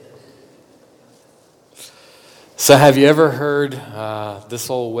So have you ever heard this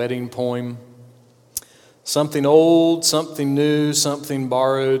old wedding poem? Something old, something new, something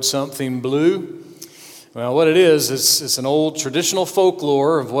borrowed, something blue. Well, what it is, it's an old traditional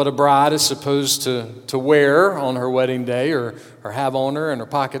folklore of what a bride is supposed to wear on her wedding day or have on her in her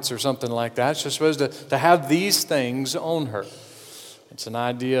pockets or something like that. She's supposed to have these things on her. It's an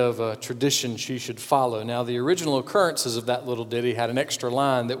idea of a tradition she should follow. Now, the original occurrences of that little ditty had an extra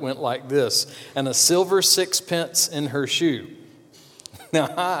line that went like this: and a silver sixpence in her shoe.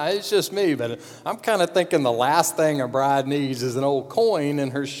 Now, it's just me, but I'm kind of thinking the last thing a bride needs is an old coin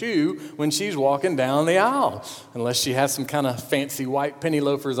in her shoe when she's walking down the aisle, unless she has some kind of fancy white penny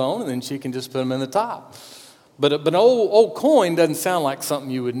loafers on, and then she can just put them in the top. But an old coin doesn't sound like something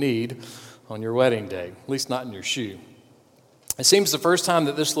you would need on your wedding day, at least not in your shoe. It seems the first time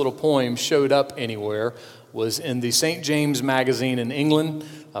that this little poem showed up anywhere was in the St. James Magazine in England,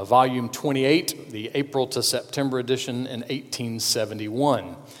 volume 28, the April to September edition in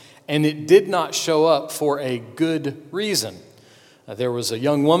 1871. And it did not show up for a good reason. There was a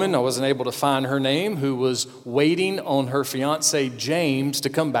young woman, I wasn't able to find her name, who was waiting on her fiance James to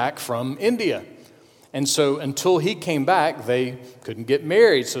come back from India. And so until he came back, they couldn't get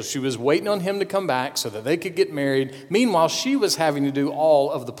married. So she was waiting on him to come back so that they could get married. Meanwhile, she was having to do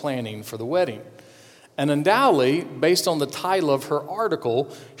all of the planning for the wedding. And undoubtedly, based on the title of her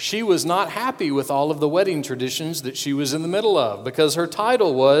article, she was not happy with all of the wedding traditions that she was in the middle of, because her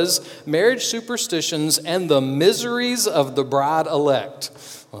title was Marriage Superstitions and the Miseries of the Bride-Elect.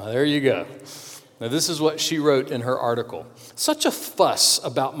 Well, there you go. Now, this is what she wrote in her article. Such a fuss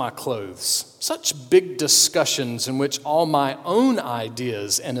about my clothes, such big discussions in which all my own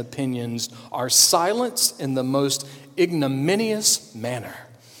ideas and opinions are silenced in the most ignominious manner.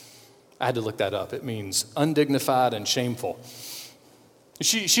 I had to look that up. It means undignified and shameful.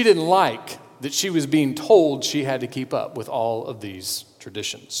 She didn't like that she was being told she had to keep up with all of these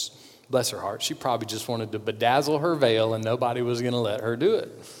traditions. Bless her heart. She probably just wanted to bedazzle her veil and nobody was going to let her do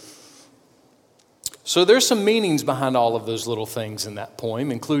it. So there's some meanings behind all of those little things in that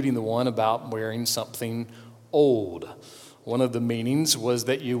poem, including the one about wearing something old. One of the meanings was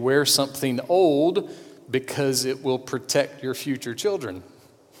that you wear something old because it will protect your future children.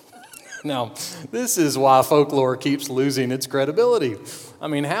 Now, this is why folklore keeps losing its credibility. I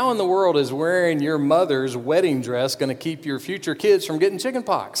mean, how in the world is wearing your mother's wedding dress going to keep your future kids from getting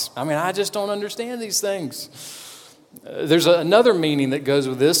chickenpox? I mean, I just don't understand these things. There's another meaning that goes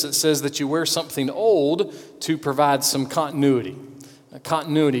with this. It says that you wear something old to provide some continuity.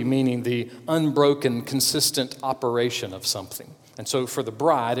 Continuity meaning the unbroken, consistent operation of something. And so for the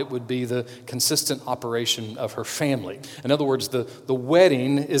bride, it would be the consistent operation of her family. In other words, the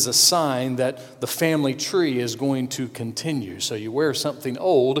wedding is a sign that the family tree is going to continue. So you wear something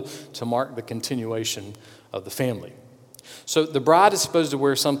old to mark the continuation of the family. So the bride is supposed to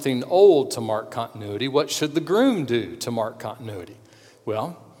wear something old to mark continuity. What should the groom do to mark continuity?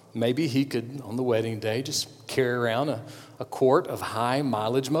 Well, maybe he could, on the wedding day, just carry around a quart of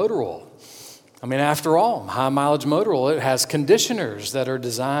high-mileage motor oil. I mean, after all, high-mileage motor oil, it has conditioners that are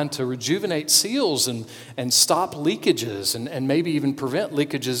designed to rejuvenate seals and stop leakages and maybe even prevent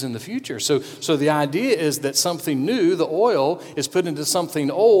leakages in the future. So the idea is that something new, the oil, is put into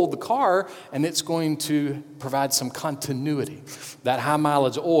something old, the car, and it's going to provide some continuity. That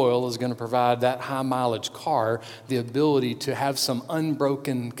high-mileage oil is going to provide that high-mileage car the ability to have some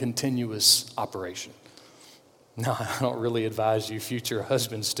unbroken, continuous operation. No, I don't really advise you future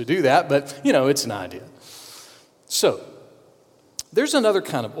husbands to do that, but, it's an idea. So, there's another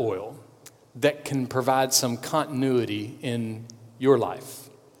kind of oil that can provide some continuity in your life.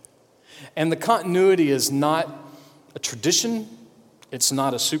 And the continuity is not a tradition, it's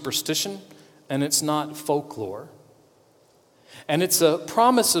not a superstition, and it's not folklore. And it's a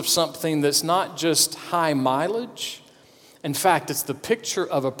promise of something that's not just high mileage. In fact, it's the picture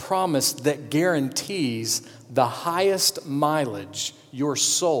of a promise that guarantees the highest mileage your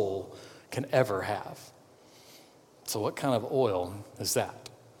soul can ever have. So what kind of oil is that?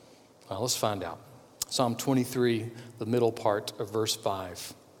 Well, let's find out. Psalm 23, the middle part of verse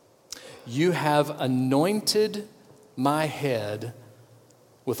 5. You have anointed my head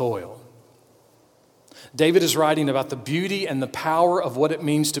with oil. David is writing about the beauty and the power of what it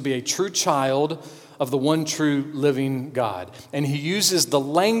means to be a true child of the one true living God. And he uses the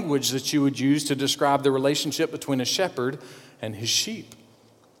language that you would use to describe the relationship between a shepherd and his sheep.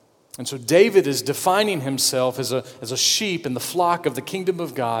 And so David is defining himself as a sheep in the flock of the kingdom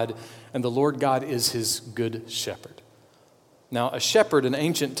of God, and the Lord God is his good shepherd. Now, a shepherd in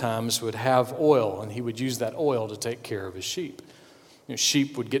ancient times would have oil, and he would use that oil to take care of his sheep.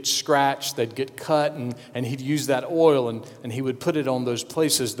 Sheep would get scratched, they'd get cut, and he'd use that oil and he would put it on those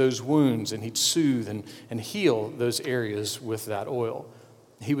places, those wounds, and he'd soothe and heal those areas with that oil.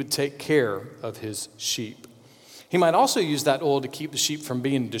 He would take care of his sheep. He might also use that oil to keep the sheep from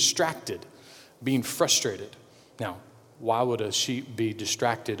being distracted, being frustrated. Now, why would a sheep be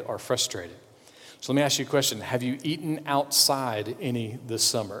distracted or frustrated? So let me ask you a question. Have you eaten outside any this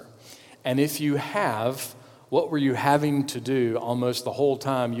summer? And if you have, what were you having to do almost the whole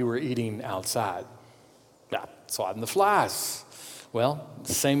time you were eating outside? Yeah, swatting the flies. Well,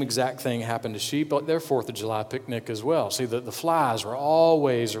 the same exact thing happened to sheep at their 4th of July picnic as well. See, the flies were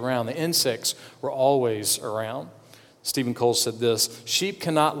always around. The insects were always around. Stephen Cole said this, sheep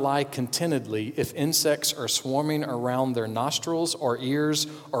cannot lie contentedly if insects are swarming around their nostrils or ears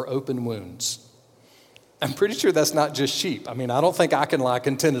or open wounds. I'm pretty sure that's not just sheep. I mean, I don't think I can lie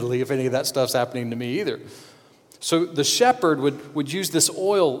contentedly if any of that stuff's happening to me either. So the shepherd would use this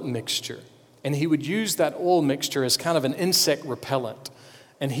oil mixture, and he would use that oil mixture as kind of an insect repellent,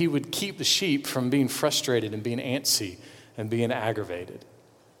 and he would keep the sheep from being frustrated and being antsy and being aggravated.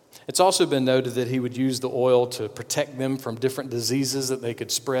 It's also been noted that he would use the oil to protect them from different diseases that they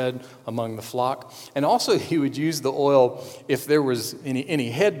could spread among the flock, and also he would use the oil if there was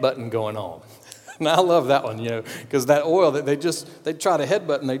any headbutting going on. And I love that one, because that oil, they'd try to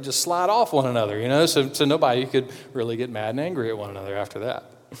headbutt and they'd just slide off one another, so nobody could really get mad and angry at one another after that.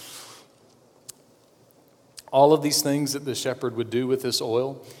 All of these things that the shepherd would do with this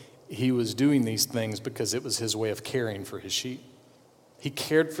oil, he was doing these things because it was his way of caring for his sheep. He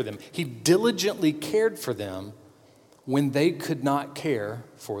cared for them. He diligently cared for them when they could not care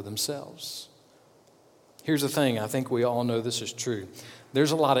for themselves. Here's the thing, I think we all know this is true.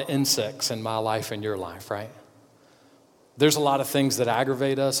 There's a lot of insects in my life and your life, right? There's a lot of things that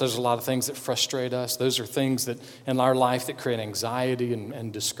aggravate us. There's a lot of things that frustrate us. Those are things that in our life that create anxiety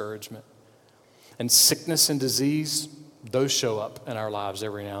and discouragement. And sickness and disease, those show up in our lives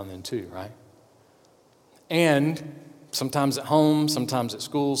every now and then too, right? And sometimes at home, sometimes at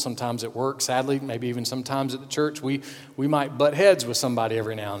school, sometimes at work, sadly, maybe even sometimes at the church, we might butt heads with somebody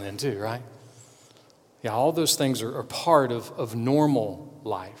every now and then too, right? Yeah, all those things are part of normal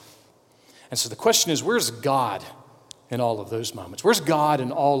life. And so the question is, where's God in all of those moments? Where's God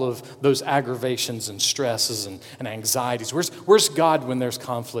in all of those aggravations and stresses and anxieties? Where's God when there's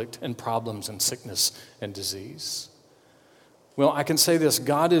conflict and problems and sickness and disease? Well, I can say this,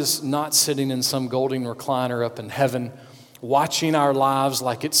 God is not sitting in some golden recliner up in heaven watching our lives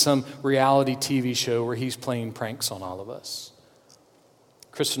like it's some reality TV show where he's playing pranks on all of us.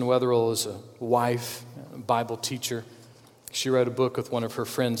 Kristen Wetherill is a wife, a Bible teacher. She wrote a book with one of her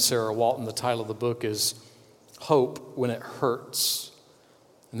friends, Sarah Walton. The title of the book is Hope When It Hurts.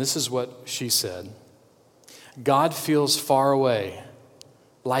 And this is what she said. God feels far away,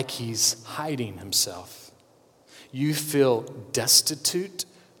 like he's hiding himself. You feel destitute,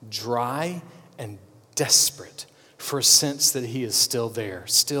 dry, and desperate for a sense that he is still there,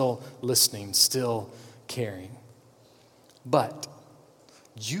 still listening, still caring. But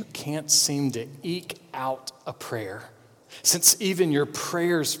you can't seem to eke out a prayer, since even your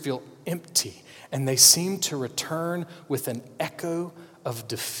prayers feel empty and they seem to return with an echo of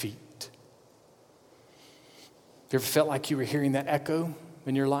defeat. Have you ever felt like you were hearing that echo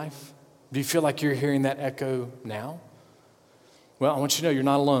in your life? Do you feel like you're hearing that echo now? Well, I want you to know you're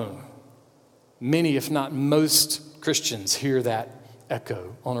not alone. Many, if not most, Christians hear that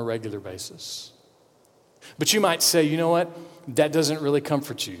echo on a regular basis. But you might say, you know what? That doesn't really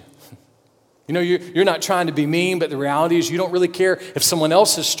comfort you. You're not trying to be mean, but the reality is you don't really care if someone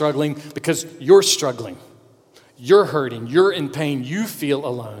else is struggling because you're struggling. You're hurting. You're in pain. You feel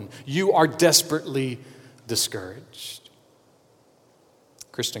alone. You are desperately discouraged.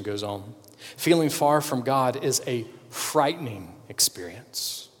 Kristen goes on. Feeling far from God is a frightening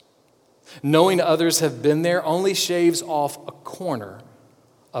experience. Knowing others have been there only shaves off a corner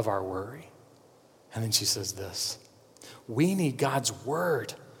of our worry. And then she says this. We need God's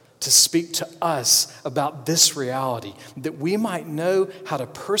word to speak to us about this reality, that we might know how to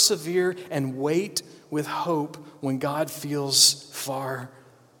persevere and wait with hope when God feels far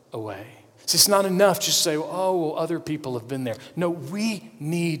away. See, it's not enough just to say, well, other people have been there. No, we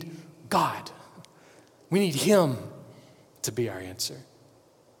need God. We need him to be our answer.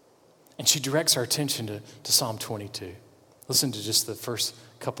 And she directs our attention to Psalm 22. Listen to just the first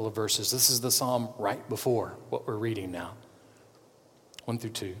couple of verses. This is the psalm right before what we're reading now. 1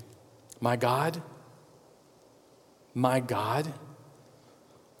 through 2. My God,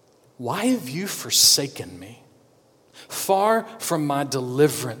 why have you forsaken me? Far from my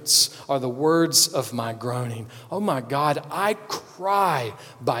deliverance are the words of my groaning. Oh my God, I cry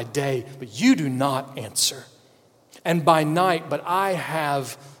by day, but you do not answer. And by night, but I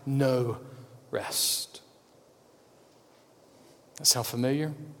have no rest. That sound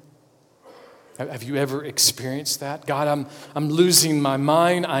familiar? Have you ever experienced that? God, I'm losing my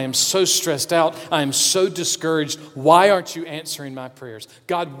mind. I am so stressed out. I am so discouraged. Why aren't you answering my prayers?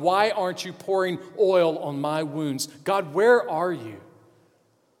 God, why aren't you pouring oil on my wounds? God, where are you?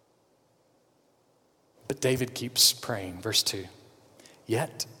 But David keeps praying. Verse 2,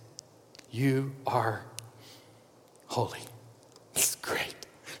 yet you are holy. It's great.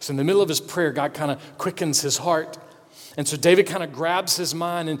 So in the middle of his prayer, God kind of quickens his heart. And so David kind of grabs his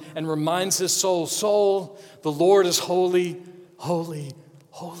mind and reminds his soul, the Lord is holy, holy,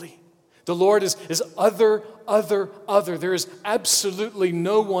 holy. The Lord is other. There is absolutely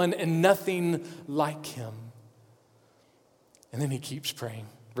no one and nothing like him. And then he keeps praying.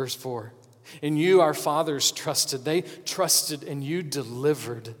 Verse 4, in you our fathers trusted. They trusted and you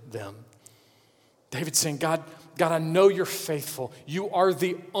delivered them. David's saying, God, I know you're faithful. You are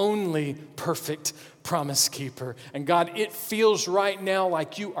the only perfect promise keeper. And God, it feels right now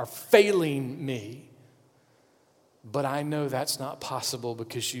like you are failing me. But I know that's not possible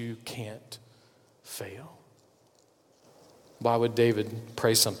because you can't fail. Why would David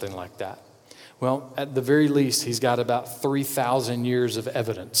pray something like that? Well, at the very least, he's got about 3,000 years of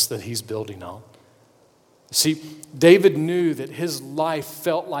evidence that he's building on. See, David knew that his life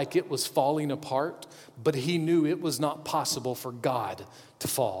felt like it was falling apart, but he knew it was not possible for God to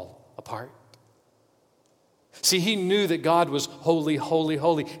fall apart. See, he knew that God was holy, holy,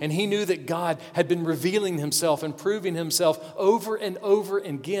 holy, and he knew that God had been revealing himself and proving himself over and over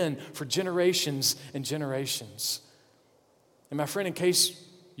again for generations and generations. And my friend, in case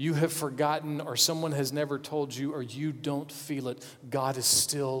you have forgotten or someone has never told you or you don't feel it, God is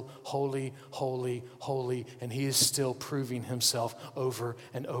still holy, holy, holy, and he is still proving himself over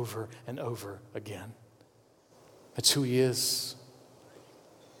and over and over again. That's who he is.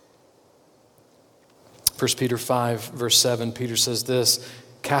 1 Peter 5, verse 7, Peter says this,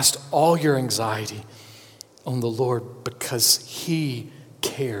 cast all your anxiety on the Lord because he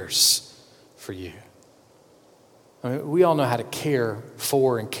cares for you. I mean, we all know how to care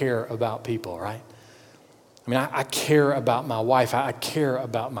for and care about people, right? I mean, I care about my wife. I care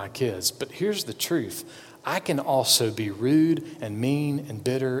about my kids. But here's the truth. I can also be rude and mean and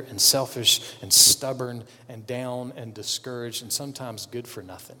bitter and selfish and stubborn and down and discouraged and sometimes good for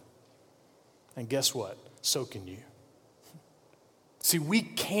nothing. And guess what? So can you. See, we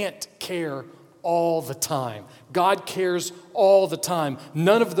can't care all the time. God cares all the time.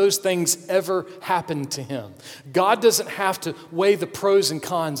 None of those things ever happen to him. God doesn't have to weigh the pros and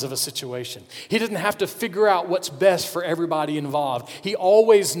cons of a situation. He doesn't have to figure out what's best for everybody involved. He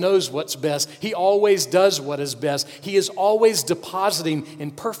always knows what's best. He always does what is best. He is always depositing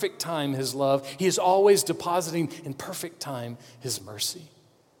in perfect time his love. He is always depositing in perfect time his mercy.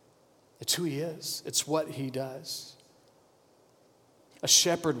 It's who he is. It's what he does. A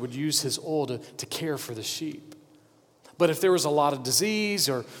shepherd would use his oil to care for the sheep. But if there was a lot of disease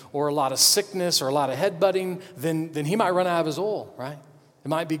or a lot of sickness or a lot of headbutting, then he might run out of his oil, right? It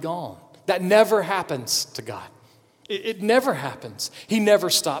might be gone. That never happens to God. It never happens. He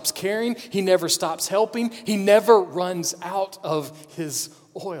never stops caring. He never stops helping. He never runs out of his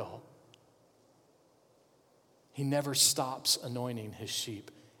oil. He never stops anointing his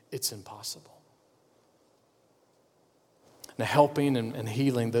sheep. It's impossible. Now, helping and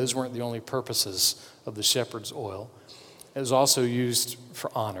healing, those weren't the only purposes of the shepherd's oil. It was also used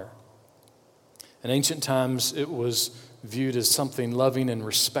for honor. In ancient times, it was viewed as something loving and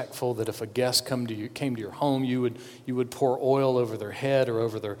respectful, that if a guest came to your home, you would pour oil over their head or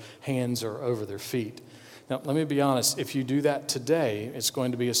over their hands or over their feet. Now, let me be honest. If you do that today, it's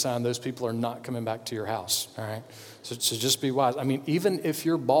going to be a sign those people are not coming back to your house, all right? So just be wise. I mean, even if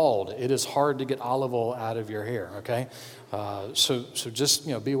you're bald, it is hard to get olive oil out of your hair, okay? So just,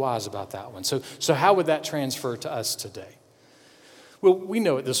 be wise about that one. So how would that transfer to us today? Well, we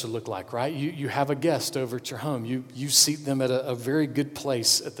know what this would look like, right? You have a guest over at your home. You seat them at a very good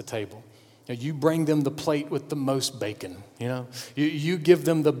place at the table. You bring them the plate with the most bacon, You give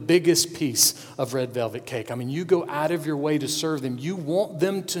them the biggest piece of red velvet cake. I mean, you go out of your way to serve them. You want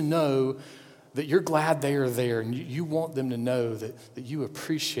them to know that you're glad they are there, and you want them to know that you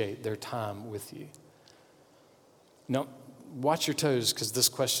appreciate their time with you. Now, watch your toes, because this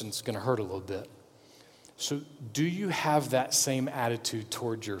question's going to hurt a little bit. So, do you have that same attitude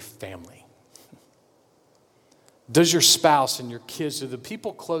toward your family? Does your spouse and your kids, do the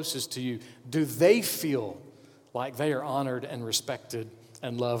people closest to you, do they feel like they are honored and respected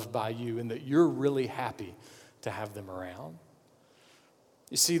and loved by you, and that you're really happy to have them around?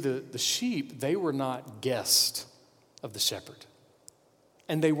 You see, the sheep, they were not guests of the shepherd.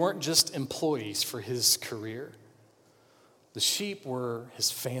 And they weren't just employees for his career. The sheep were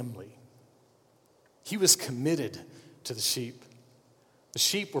his family. He was committed to the sheep. The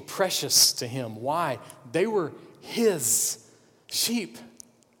sheep were precious to him. Why? They were his sheep.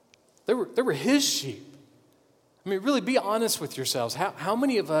 They were his sheep. I mean, really be honest with yourselves. How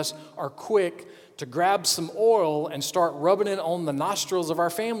many of us are quick to grab some oil and start rubbing it on the nostrils of our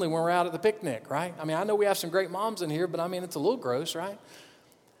family when we're out at the picnic, right? I mean, I know we have some great moms in here, but I mean, it's a little gross, right?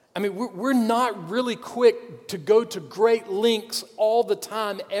 I mean, we're not really quick to go to great lengths all the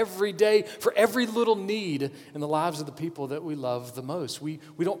time, every day, for every little need in the lives of the people that we love the most. We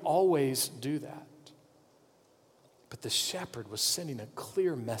don't always do that. But the shepherd was sending a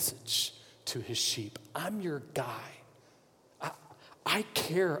clear message to his sheep. I'm your guy. I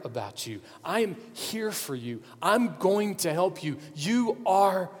care about you. I am here for you. I'm going to help you. You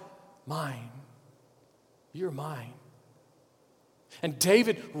are mine. You're mine. And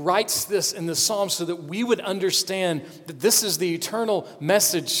David writes this in the Psalm so that we would understand that this is the eternal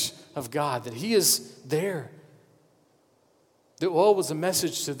message of God, that he is there. The oil was a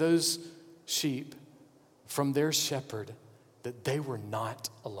message to those sheep from their shepherd that they were not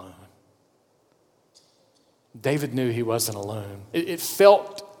alone. David knew he wasn't alone. It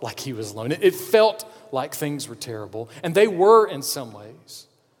felt like he was alone. It felt like things were terrible, and they were in some ways.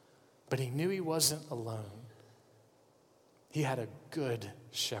 But he knew he wasn't alone. He had a good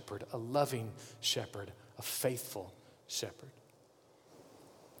shepherd, a loving shepherd, a faithful shepherd.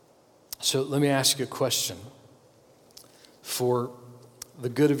 So let me ask you a question. For the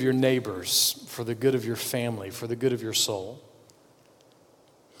good of your neighbors, for the good of your family, for the good of your soul,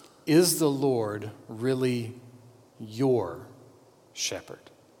 is the Lord really your shepherd?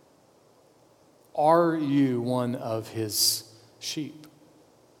 Are you one of his sheep?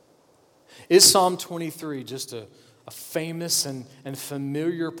 Is Psalm 23 just a famous and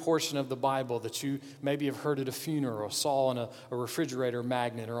familiar portion of the Bible that you maybe have heard at a funeral or saw on a refrigerator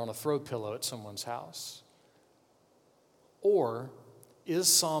magnet or on a throw pillow at someone's house? Or is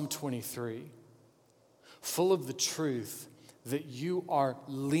Psalm 23 full of the truth that you are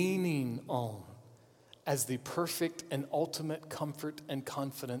leaning on as the perfect and ultimate comfort and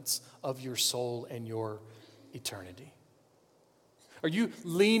confidence of your soul and your eternity? Are you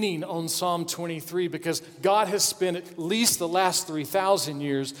leaning on Psalm 23 because God has spent at least the last 3,000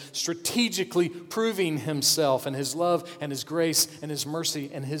 years strategically proving himself and his love and his grace and his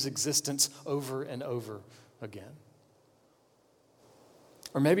mercy and his existence over and over again?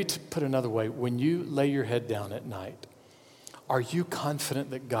 Or maybe to put another way, when you lay your head down at night, are you confident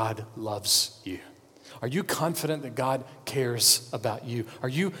that God loves you? Are you confident that God cares about you? Are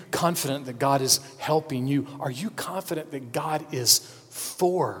you confident that God is helping you? Are you confident that God is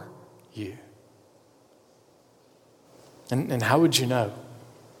for you? And how would you know?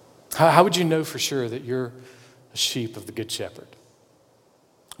 How would you know for sure that you're a sheep of the Good Shepherd?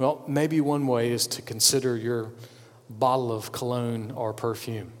 Well, maybe one way is to consider your bottle of cologne or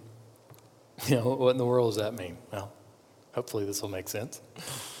perfume. You know, what in the world does that mean? Well, hopefully this will make sense.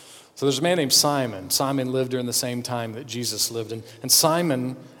 So there's a man named Simon. Simon lived during the same time that Jesus lived. And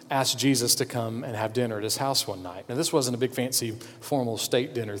Simon asked Jesus to come and have dinner at his house one night. Now, this wasn't a big fancy formal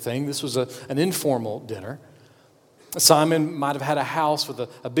state dinner thing. This was an informal dinner. Simon might have had a house with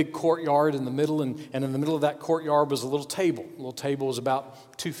a big courtyard in the middle, and in the middle of that courtyard was a little table. The little table was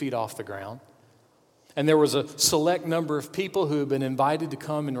about 2 feet off the ground. And there was a select number of people who had been invited to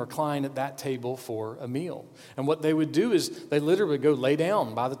come and recline at that table for a meal. And what they would do is they literally go lay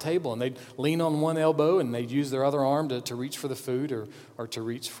down by the table, and they'd lean on one elbow and they'd use their other arm to reach for the food or to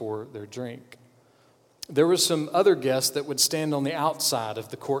reach for their drink. There were some other guests that would stand on the outside of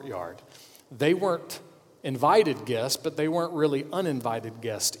the courtyard. They weren't invited guests, but they weren't really uninvited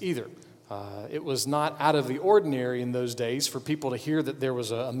guests either. It was not out of the ordinary in those days for people to hear that there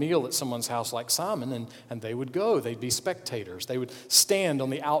was a meal at someone's house like Simon, and they would go. They'd be spectators. They would stand on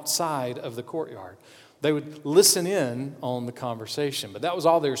the outside of the courtyard. They would listen in on the conversation, but that was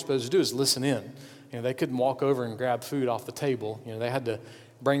all they were supposed to do, is listen in. You know, they couldn't walk over and grab food off the table. You know, they had to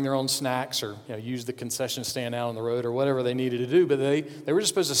bring their own snacks or use the concession stand out on the road or whatever they needed to do, but they were just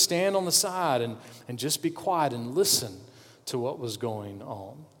supposed to stand on the side and just be quiet and listen to what was going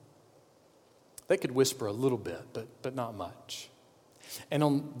on. They could whisper a little bit, but not much. And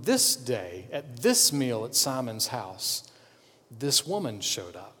on this day, at this meal at Simon's house, this woman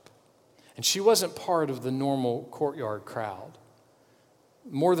showed up. And she wasn't part of the normal courtyard crowd.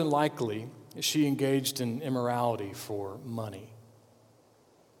 More than likely, she engaged in immorality for money.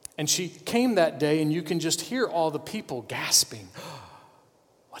 And she came that day, and you can just hear all the people gasping.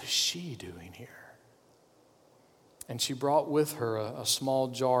 what is she doing here? And she brought with her a small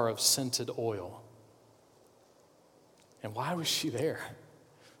jar of scented oil. And why was she there?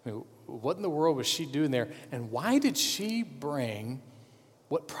 I mean, what in the world was she doing there? And why did she bring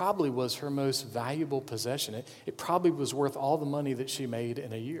what probably was her most valuable possession? It probably was worth all the money that she made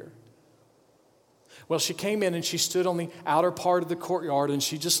in a year. Well, she came in and she stood on the outer part of the courtyard and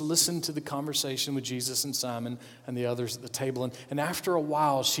she just listened to the conversation with Jesus and Simon and the others at the table. And after a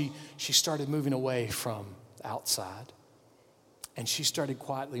while, she started moving away from the outside. And she started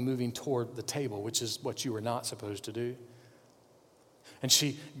quietly moving toward the table, which is what you were not supposed to do. And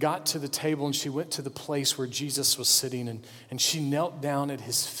she got to the table and she went to the place where Jesus was sitting and she knelt down at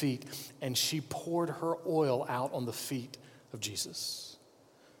his feet and she poured her oil out on the feet of Jesus.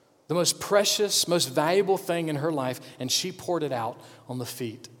 The most precious, most valuable thing in her life, and she poured it out on the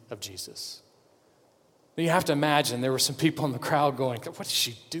feet of Jesus. Now you have to imagine there were some people in the crowd going, what is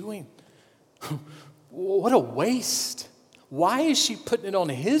she doing? What a waste. Why is she putting it on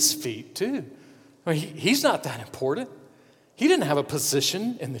his feet too? I mean, he's not that important. He didn't have a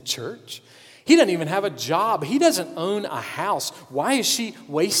position in the church. He doesn't even have a job. He doesn't own a house. Why is she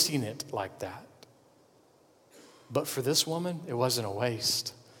wasting it like that? But for this woman, it wasn't a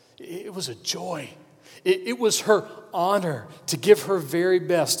waste. It was a joy. It was her honor to give her very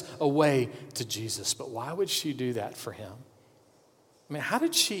best away to Jesus. But why would she do that for him? I mean, how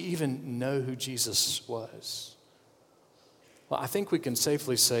did she even know who Jesus was? Well, I think we can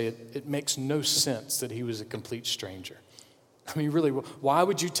safely say it makes no sense that he was a complete stranger. I mean, really, why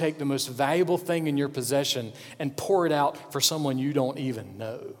would you take the most valuable thing in your possession and pour it out for someone you don't even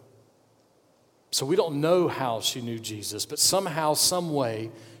know? So we don't know how she knew Jesus, but somehow, some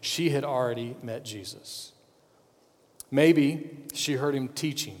way, she had already met Jesus. Maybe she heard him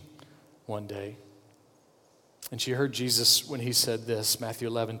teaching one day. And she heard Jesus when he said this, Matthew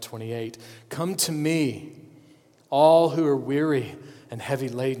 11:28, "Come to me, all who are weary and heavy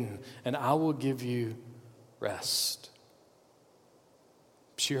laden, and I will give you rest."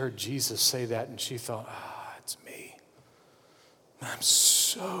 She heard Jesus say that and she thought, it's me. I'm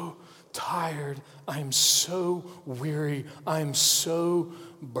so tired. I'm so weary. I'm so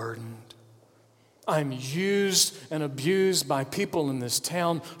burdened. I'm used and abused by people in this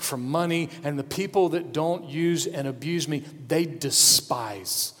town for money, and the people that don't use and abuse me, they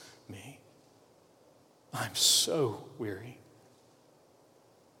despise me. I'm so weary.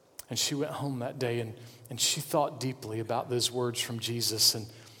 And she went home that day and she thought deeply about those words from Jesus, and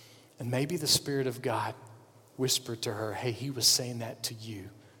maybe the Spirit of God whispered to her, hey, he was saying that to you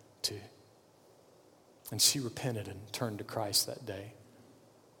too. And she repented and turned to Christ that day.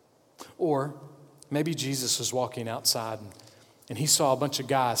 Or maybe Jesus was walking outside and he saw a bunch of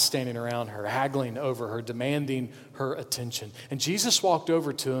guys standing around her, haggling over her, demanding her attention. And Jesus walked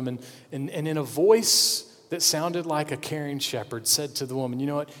over to him and in a voice that sounded like a caring shepherd said to the woman, you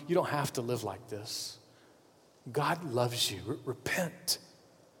know what? You don't have to live like this. God loves you. Repent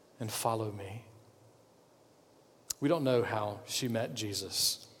and follow me. We don't know how she met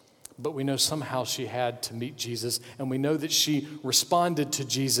Jesus, but we know somehow she had to meet Jesus, and we know that she responded to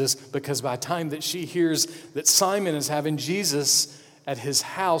Jesus because by the time that she hears that Simon is having Jesus at his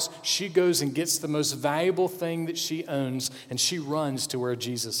house, she goes and gets the most valuable thing that she owns, and she runs to where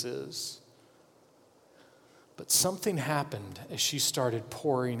Jesus is. But something happened as she started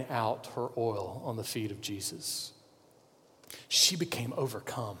pouring out her oil on the feet of Jesus. She became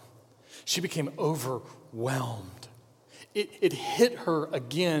overcome. She became overwhelmed. It hit her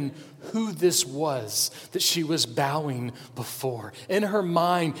again who this was that she was bowing before. In her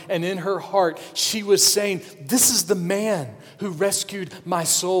mind and in her heart, she was saying, this is the man who rescued my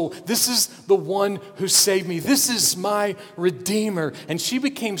soul. This is the one who saved me. This is my Redeemer. And she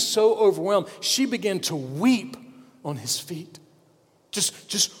became so overwhelmed, she began to weep on his feet.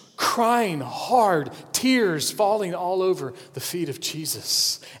 Just crying hard, tears falling all over the feet of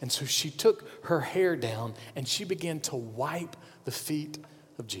Jesus. And so she took her hair down and she began to wipe the feet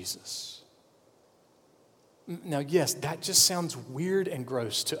of Jesus. Now, yes, that just sounds weird and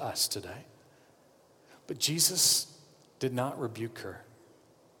gross to us today. But Jesus did not rebuke her.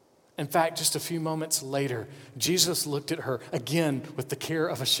 In fact, just a few moments later, Jesus looked at her again with the care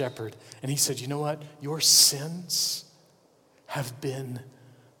of a shepherd. And he said, you know what? Your sins have been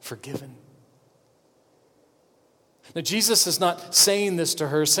forgiven. Now, Jesus is not saying this to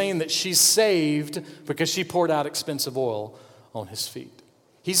her, saying that she's saved because she poured out expensive oil on his feet.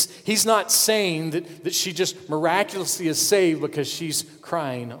 He's not saying that she just miraculously is saved because she's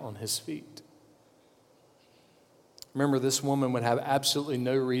crying on his feet. Remember, this woman would have absolutely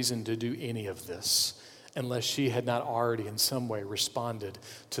no reason to do any of this unless she had not already in some way responded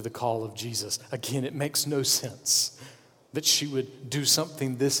to the call of Jesus. Again, it makes no sense that she would do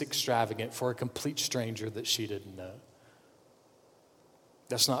something this extravagant for a complete stranger that she didn't know.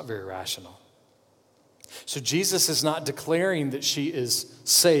 That's not very rational. So Jesus is not declaring that she is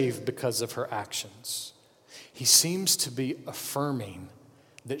saved because of her actions. He seems to be affirming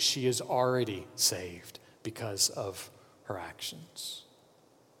that she is already saved because of her actions.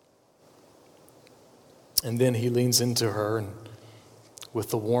 And then he leans into her, and with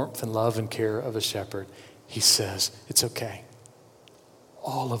the warmth and love and care of a shepherd, he says, it's okay.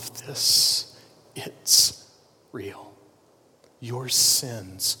 All of this, it's real. Your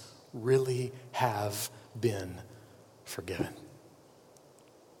sins really have been forgiven.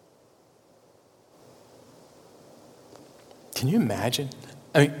 Can you imagine?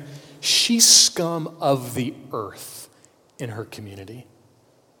 I mean, she's scum of the earth in her community.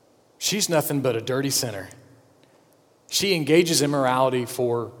 She's nothing but a dirty sinner. She engages immorality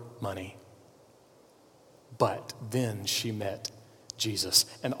for money. But then she met Jesus,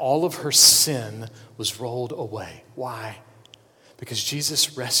 and all of her sin was rolled away. Why? Because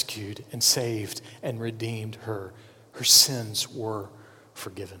Jesus rescued and saved and redeemed her. Her sins were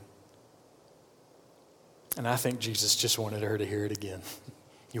forgiven. And I think Jesus just wanted her to hear it again.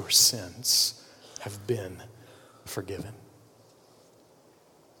 Your sins have been forgiven.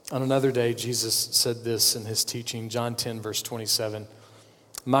 On another day, Jesus said this in his teaching, John 10, verse 27.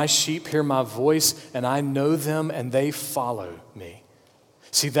 My sheep hear my voice, and I know them, and they follow me.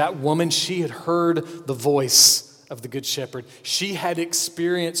 See, that woman, she had heard the voice of the Good Shepherd. She had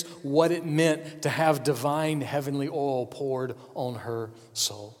experienced what it meant to have divine heavenly oil poured on her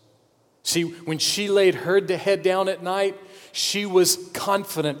soul. See, when she laid her head down at night, she was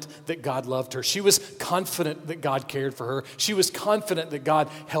confident that God loved her. She was confident that God cared for her. She was confident that God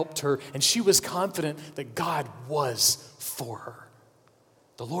helped her. And she was confident that God was for her.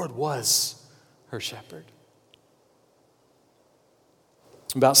 The Lord was her shepherd.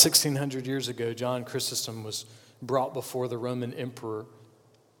 About 1,600 years ago, John Chrysostom was brought before the Roman emperor,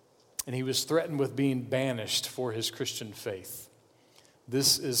 and he was threatened with being banished for his Christian faith.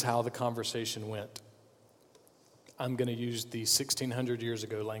 This is how the conversation went. I'm going to use the 1,600 years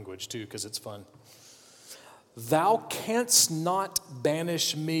ago language too, because it's fun. Thou canst not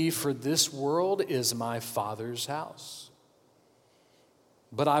banish me, for this world is my Father's house.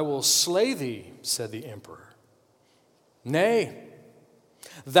 But I will slay thee, said the emperor. Nay,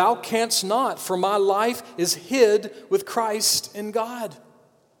 thou canst not, for my life is hid with Christ in God.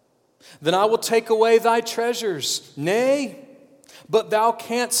 Then I will take away thy treasures. Nay, but thou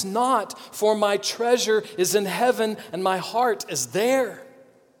canst not, for my treasure is in heaven, and my heart is there.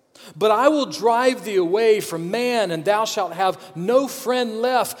 But I will drive thee away from man, and thou shalt have no friend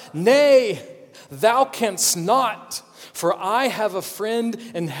left. Nay, thou canst not, for I have a friend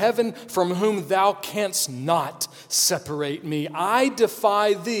in heaven from whom thou canst not separate me. I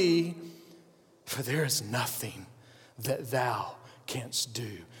defy thee, for there is nothing that thou canst do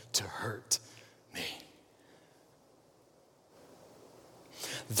to hurt me.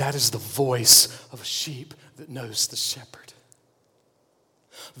 That is the voice of a sheep that knows the shepherd.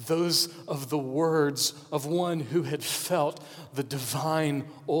 Those of the words of one who had felt the divine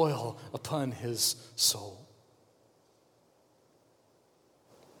oil upon his soul.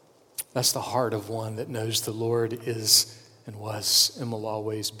 That's the heart of one that knows the Lord is and was and will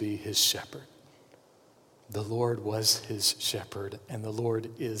always be his shepherd. The Lord was his shepherd, and the Lord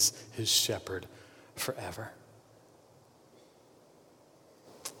is his shepherd forever.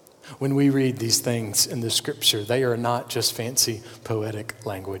 When we read these things in the scripture, they are not just fancy poetic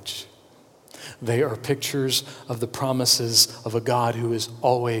language. They are pictures of the promises of a God who is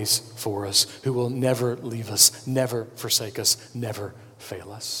always for us, who will never leave us, never forsake us, never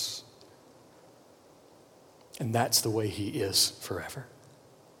fail us. And that's the way he is forever.